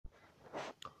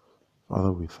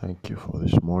Father, we thank you for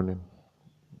this morning.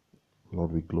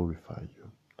 Lord, we glorify you.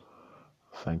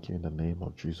 Thank you in the name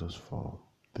of Jesus for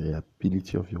the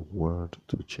ability of your word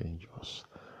to change us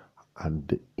and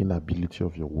the inability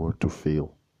of your word to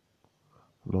fail.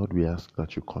 Lord, we ask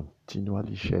that you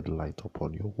continually shed light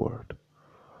upon your word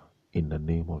in the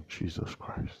name of Jesus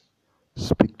Christ.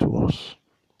 Speak to us,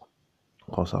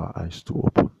 cause our eyes to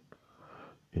open.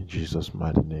 In Jesus'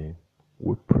 mighty name,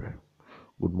 we pray.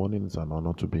 Good morning. It's an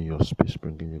honor to be in your space,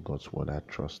 bringing you God's word. I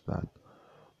trust that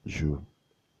you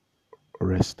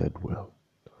rested well.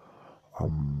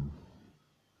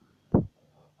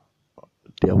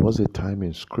 There was a time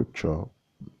in scripture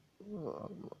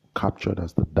captured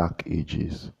as the dark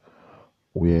ages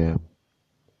where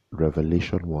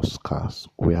revelation was scarce.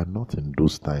 We are not in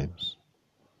those times.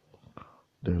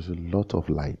 There's a lot of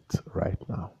light right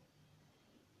now.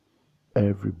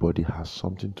 Everybody has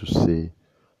something to say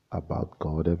about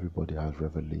God. Everybody has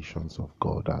revelations of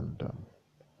God and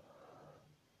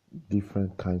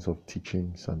different kinds of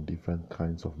teachings and different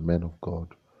kinds of men of God.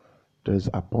 There's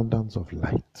abundance of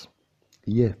light.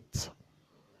 Yet,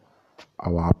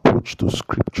 our approach to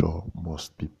scripture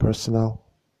must be personal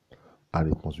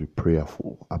and it must be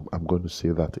prayerful. I'm going to say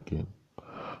that again.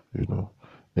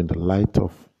 In the light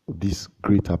of this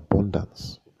great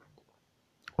abundance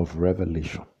of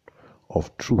revelation,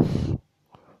 of truth,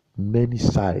 many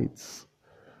sides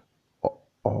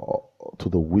to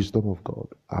the wisdom of God,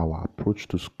 our approach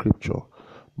to scripture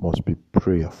must be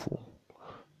prayerful.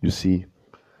 You see,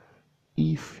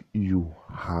 if you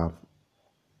have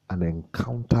an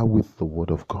encounter with the Word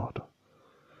of God,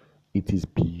 it is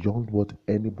beyond what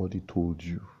anybody told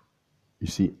you. You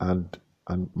see, and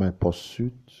my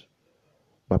pursuit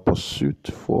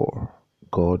for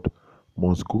God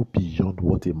must go beyond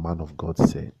what a man of God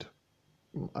said.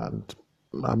 And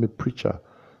I'm a preacher.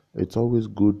 It's always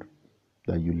good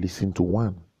that you listen to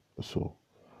one. So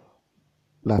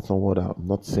that's not what I'm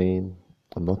not saying.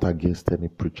 I'm not against any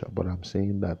preacher, but I'm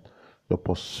saying that your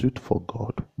pursuit for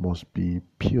God must be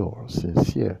pure,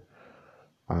 sincere,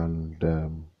 and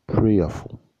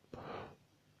prayerful.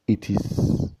 It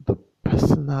is the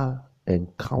personal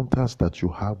encounters that you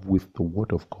have with the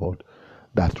Word of God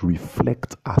that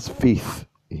reflect as faith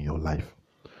in your life.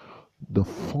 The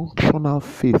functional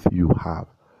faith you have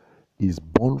is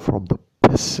born from the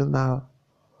personal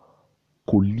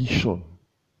collision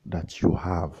that you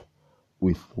have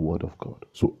with the Word of God.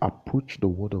 So approach the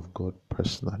Word of God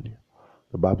personally.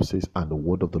 The Bible says, and the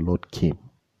Word of the Lord came.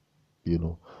 The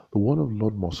Word of the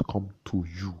Lord must come to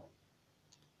you.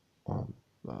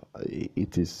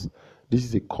 This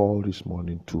is a call this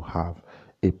morning to have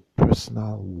a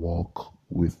personal walk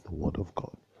with the Word of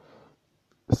God.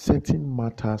 Certain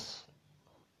matters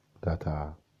that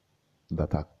are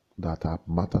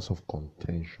matters of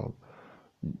contention.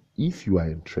 If you are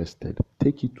interested,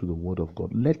 take it to the Word of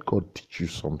God. Let God teach you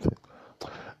something.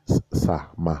 Sir,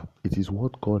 ma, it is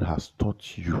what God has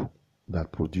taught you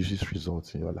that produces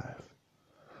results in your life.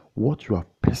 What you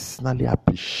have personally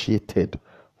appreciated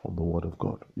from the Word of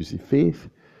God. You see, faith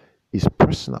is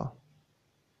personal.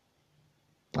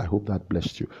 I hope that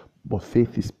blessed you. But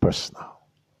faith is personal.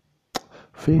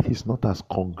 Faith is not as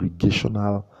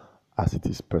congregational as it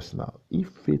is personal. If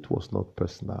faith was not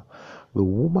personal, the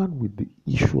woman with the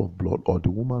issue of blood or the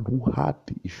woman who had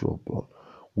the issue of blood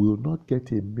will not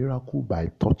get a miracle by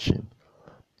touching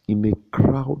in a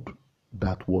crowd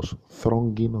that was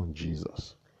thronging on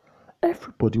Jesus.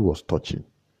 Everybody was touching,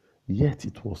 yet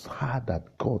it was her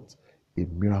that got a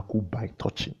miracle by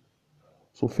touching.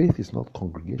 So faith is not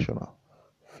congregational.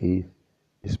 Faith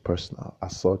is personal.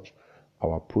 As such,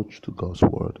 our approach to God's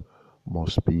word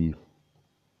must be,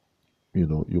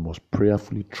 you must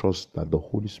prayerfully trust that the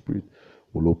Holy Spirit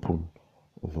will open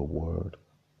the word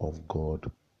of God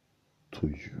to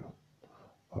you.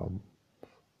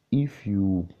 If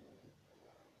you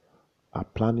are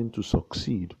planning to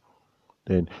succeed,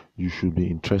 then you should be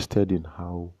interested in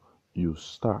how you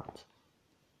start.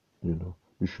 You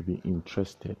should be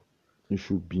interested. You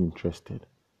should be interested.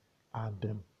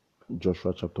 And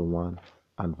Joshua chapter 1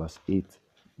 and verse 8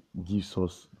 gives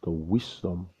us the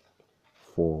wisdom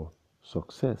for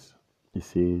success. It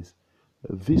says,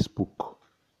 this book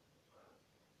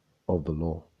of the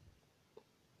law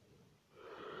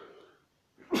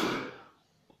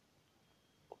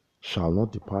shall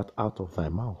not depart out of thy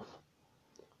mouth,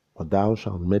 but thou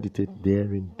shalt meditate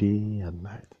therein day and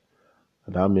night,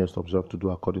 and thou mayest observe to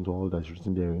do according to all that is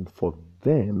written therein, for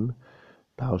then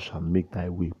thou shalt make thy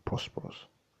way prosperous,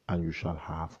 and you shall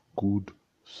have good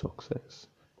success.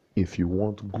 If you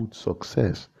want good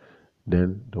success,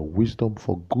 then the wisdom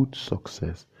for good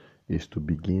success is to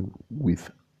begin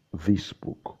with this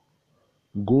book.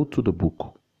 Go to the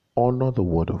book, honor the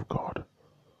word of God,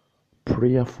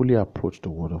 prayerfully approach the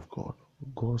word of God.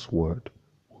 God's word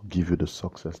will give you the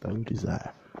success that you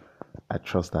desire. I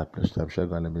trust that blessed. I'm sure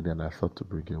God let me then I thought to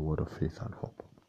bring a word of faith and hope.